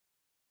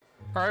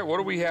All right, what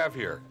do we have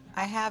here?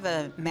 I have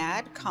a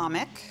Mad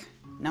comic,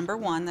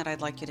 #1, that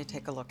I'd like you to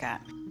take a look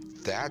at.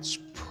 That's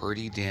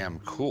pretty damn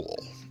cool.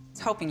 I was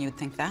hoping you'd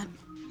think that.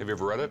 Have you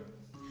ever read it?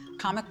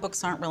 Comic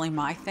books aren't really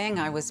my thing.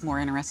 I was more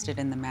interested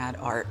in the Mad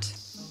art.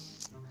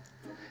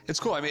 It's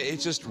cool. I mean,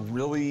 it's just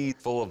really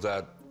full of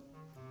that,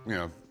 you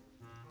know,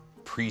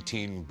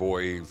 preteen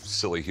boy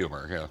silly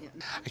humor. Yeah.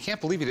 I can't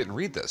believe you didn't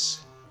read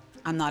this.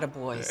 I'm not a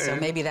boy, so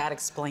maybe that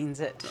explains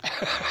it.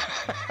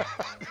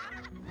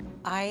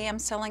 I am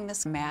selling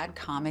this Mad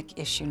comic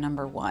issue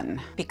 #1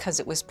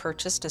 because it was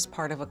purchased as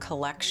part of a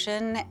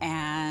collection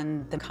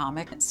and the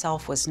comic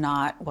itself was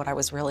not what I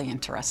was really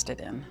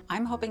interested in.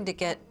 I'm hoping to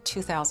get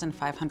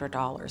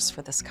 $2,500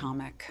 for this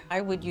comic.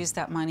 I would use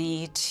that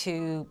money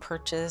to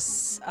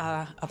purchase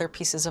other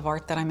pieces of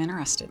art that I'm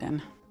interested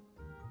in.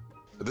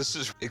 This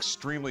is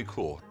extremely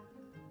cool.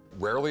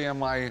 Rarely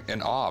am I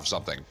in awe of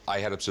something. I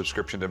had a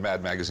subscription to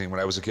Mad Magazine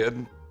when I was a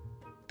kid,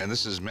 and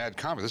this is Mad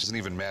Comic. This isn't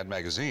even Mad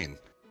Magazine.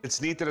 It's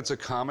neat that it's a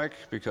comic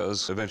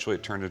because eventually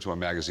it turned into a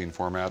magazine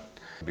format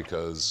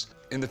because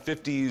in the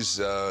 50s,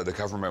 the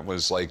government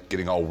was like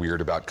getting all weird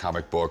about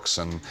comic books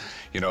and,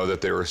 you know, that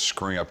they were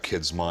screwing up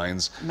kids'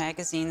 minds.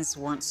 Magazines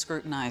weren't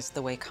scrutinized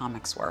the way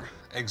comics were.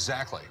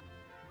 Exactly.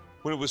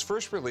 When it was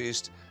first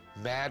released,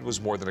 Mad was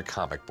more than a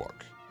comic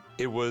book.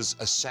 It was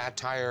a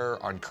satire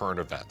on current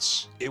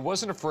events. It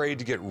wasn't afraid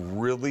to get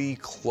really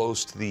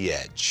close to the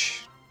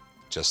edge,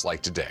 just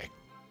like today.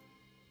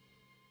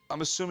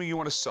 I'm assuming you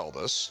want to sell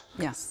this.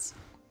 Yes.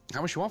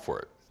 How much you want for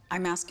it?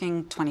 I'm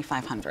asking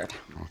 $2,500.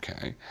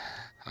 Okay.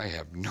 I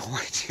have no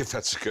idea if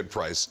that's a good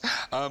price.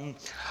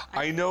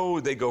 I know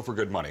they go for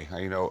good money.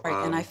 I know.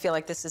 Right, and I feel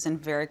like this is in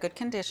very good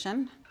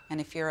condition. And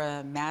if you're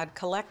a Mad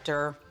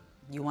collector,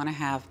 you want to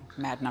have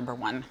Mad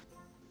 #1.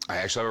 I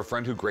actually have a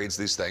friend who grades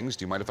these things.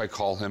 Do you mind if I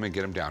call him and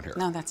get him down here?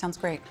 No, that sounds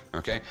great.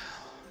 Okay.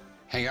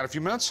 Hang out a few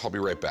minutes. I'll be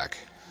right back.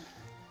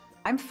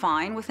 I'm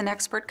fine with an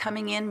expert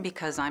coming in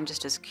because I'm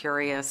just as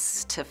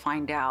curious to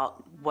find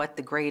out what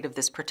the grade of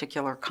this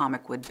particular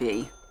comic would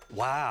be.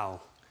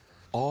 Wow.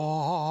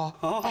 Oh.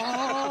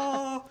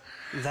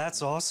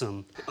 That's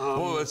awesome.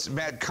 Well, it's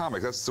Mad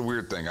Comic. That's the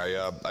weird thing.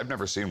 I've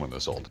never seen one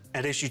this old.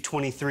 At issue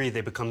 23,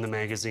 they become the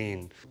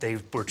magazine. They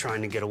were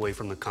trying to get away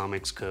from the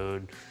comics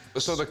code.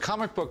 So the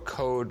Comic Book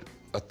Code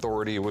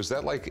Authority, was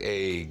that like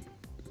a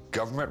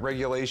government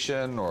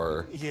regulation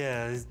or?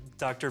 Yeah,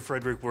 Dr.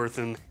 Frederick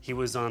Wortham, he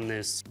was on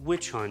this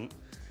witch hunt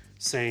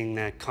saying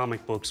that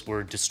comic books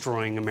were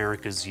destroying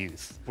America's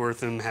youth.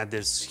 Wortham had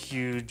this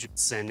huge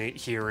Senate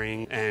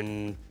hearing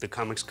and the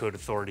Comics Code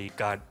Authority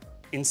got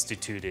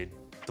instituted.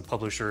 The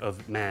publisher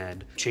of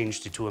Mad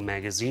changed it to a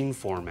magazine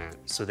format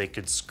so they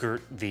could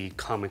skirt the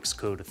Comics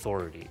Code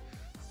Authority.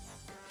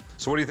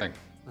 So what do you think?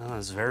 Oh,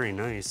 it's very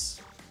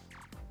nice.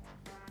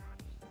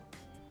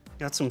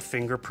 Got some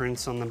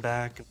fingerprints on the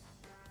back.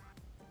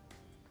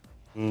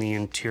 And the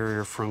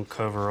interior front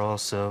cover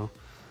also.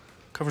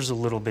 Cover's a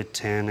little bit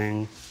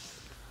tanning.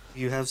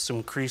 You have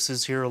some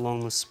creases here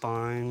along the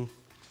spine.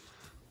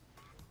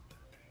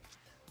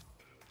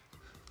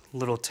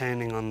 Little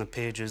tanning on the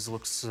pages,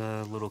 looks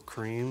a little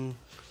cream.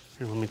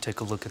 Here, let me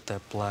take a look at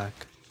that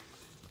black.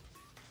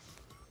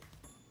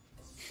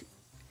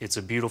 It's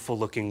a beautiful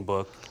looking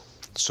book.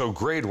 So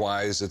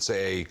grade-wise, it's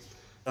a...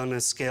 On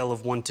a scale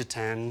of 1 to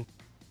 10,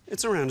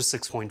 it's around a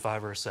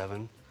 6.5 or a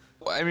 7.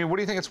 I mean, what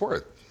do you think it's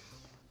worth?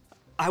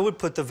 I would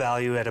put the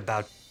value at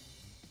about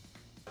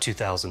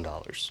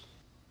 $2,000.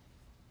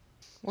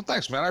 Well,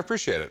 thanks, man. I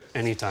appreciate it.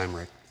 Anytime,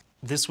 Rick.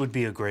 This would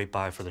be a great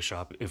buy for the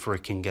shop if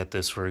Rick can get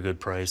this for a good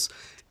price.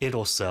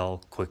 It'll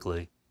sell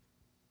quickly.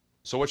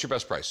 So what's your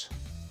best price?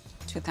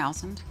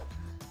 $2,000.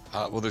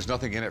 Well, there's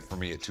nothing in it for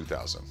me at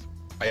 $2,000.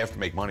 I have to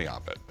make money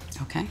off it.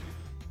 Okay.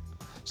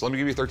 So let me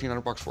give you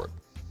 $1,300 for it.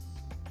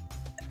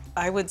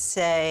 I would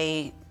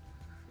say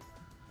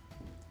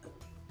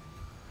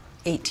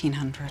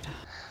 $1,800.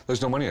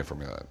 There's no money in it for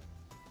me.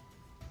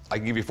 I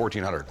can give you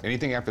 $1,400.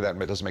 Anything after that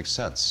doesn't make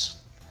sense.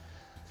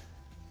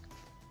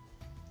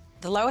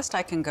 The lowest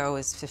I can go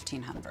is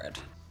 $1,500.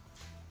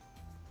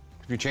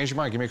 If you change your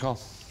mind, give me a call.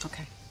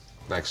 Okay.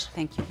 Thanks.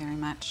 Thank you very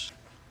much.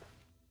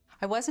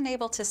 I wasn't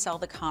able to sell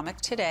the comic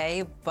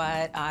today,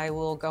 but I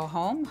will go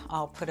home,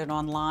 I'll put it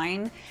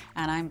online,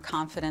 and I'm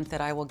confident that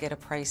I will get a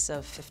price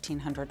of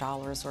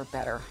 $1,500 or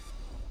better.